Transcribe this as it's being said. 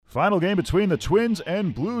Final game between the Twins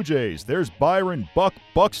and Blue Jays. There's Byron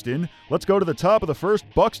Buxton. Let's go to the top of the first.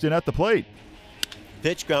 Buxton at the plate.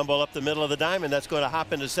 Pitch, ground ball up the middle of the diamond. That's going to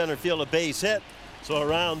hop into center field, a base hit. So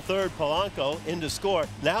around third, Polanco in to score.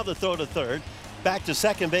 Now the throw to third. Back to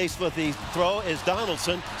second base with the throw is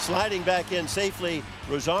Donaldson. Sliding back in safely,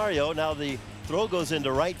 Rosario. Now the throw goes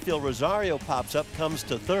into right field. Rosario pops up, comes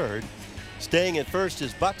to third. Staying at first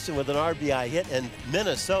is Buxton with an RBI hit, and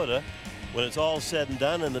Minnesota, when it's all said and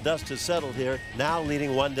done and the dust has settled here, now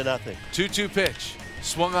leading 1-0. 2-2 pitch.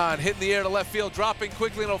 Swung on, hit in the air to left field, dropping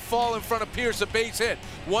quickly, and it'll fall in front of Pierce, a base hit.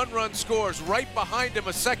 1 run scores, right behind him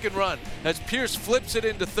a second run as Pierce flips it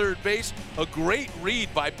into third base. A great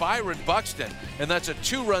read by Byron Buxton, and that's a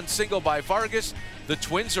 2-run single by Vargas. The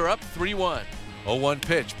Twins are up 3-1. 0-1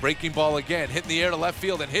 pitch, breaking ball again, hit in the air to left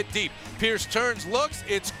field and hit deep. Pierce turns, looks,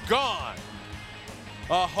 it's gone.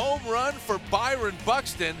 A home run for Byron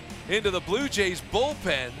Buxton into the Blue Jays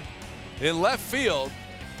bullpen in left field.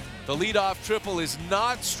 The leadoff triple is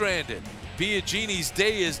not stranded. Biagini's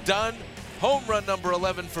day is done. Home run number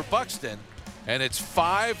 11 for Buxton, and it's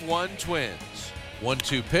 5-1 Twins.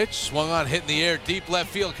 1-2 pitch, swung on, hit in the air, deep left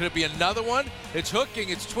field. Could it be another one? It's hooking,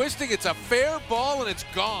 it's twisting, it's a fair ball, and it's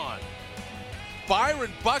gone.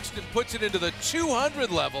 Byron Buxton puts it into the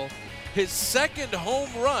 200 level, his second home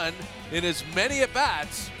run in as many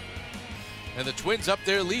at-bats, and the Twins up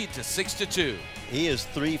their lead to 6-2. He is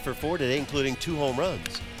 3 for 4 today, including 2 home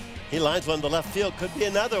runs. He lines one to left field, could be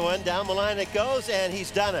another one. Down the line it goes, and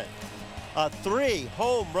he's done it. A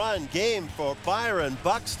 3-home run game for Byron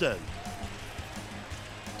Buxton.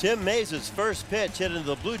 Tim Mays' first pitch hit into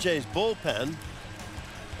the Blue Jays bullpen,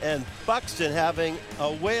 and Buxton having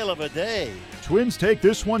a whale of a day. Twins take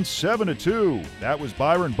this one 7-2. That was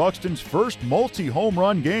Byron Buxton's first multi-home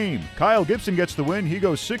run game. Kyle Gibson gets the win. He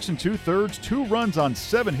goes 6 2/3, 2 runs on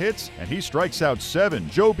 7 hits, and he strikes out 7.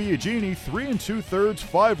 Joe Biagini, 3 2/3,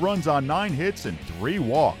 5 runs on 9 hits and 3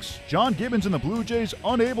 walks. John Gibbons and the Blue Jays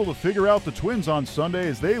unable to figure out the Twins on Sunday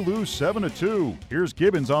as they lose 7-2. Here's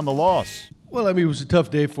Gibbons on the loss. Well, I mean, it was a tough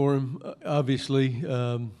day for him, obviously.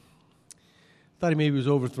 Thought he maybe was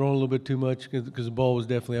overthrown a little bit too much because the ball was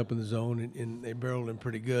definitely up in the zone, and they barreled him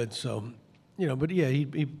pretty good. So, but yeah,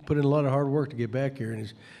 he put in a lot of hard work to get back here, and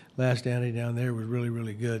his last outing down there was really,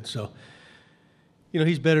 really good. So,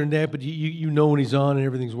 he's better than that, but you know when he's on and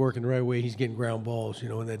everything's working the right way, he's getting ground balls,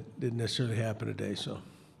 and that didn't necessarily happen today. So,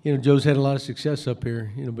 Joe's had a lot of success up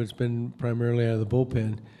here, but it's been primarily out of the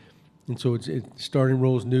bullpen. And so it's starting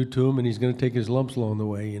role's new to him, and he's going to take his lumps along the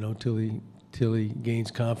way, till he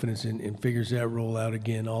gains confidence and figures that role out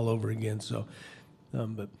again, all over again. So,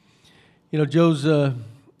 but Joe's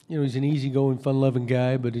he's an easygoing, fun-loving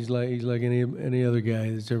guy, but he's like any other guy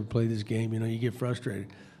that's ever played this game. You get frustrated.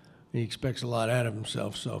 He expects a lot out of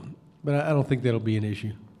himself. So, but I don't think that'll be an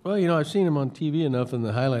issue. Well, I've seen him on TV enough in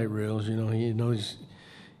the highlight reels. He knows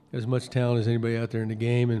as much talent as anybody out there in the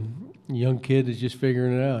game, and a young kid is just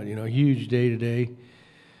figuring it out. Huge day today.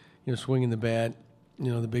 Swinging the bat.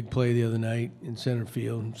 The big play the other night in center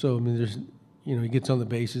field. So, I mean, there's, he gets on the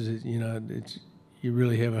bases, you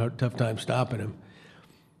really have a tough time stopping him.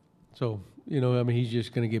 So, he's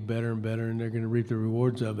just going to get better and better, and they're going to reap the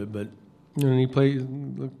rewards of it. But, and he plays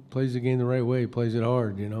the game the right way, plays it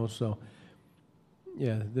hard, So,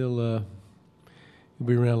 yeah, he'll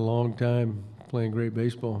be around a long time playing great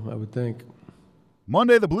baseball, I would think.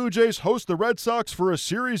 Monday, the Blue Jays host the Red Sox for a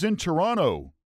series in Toronto.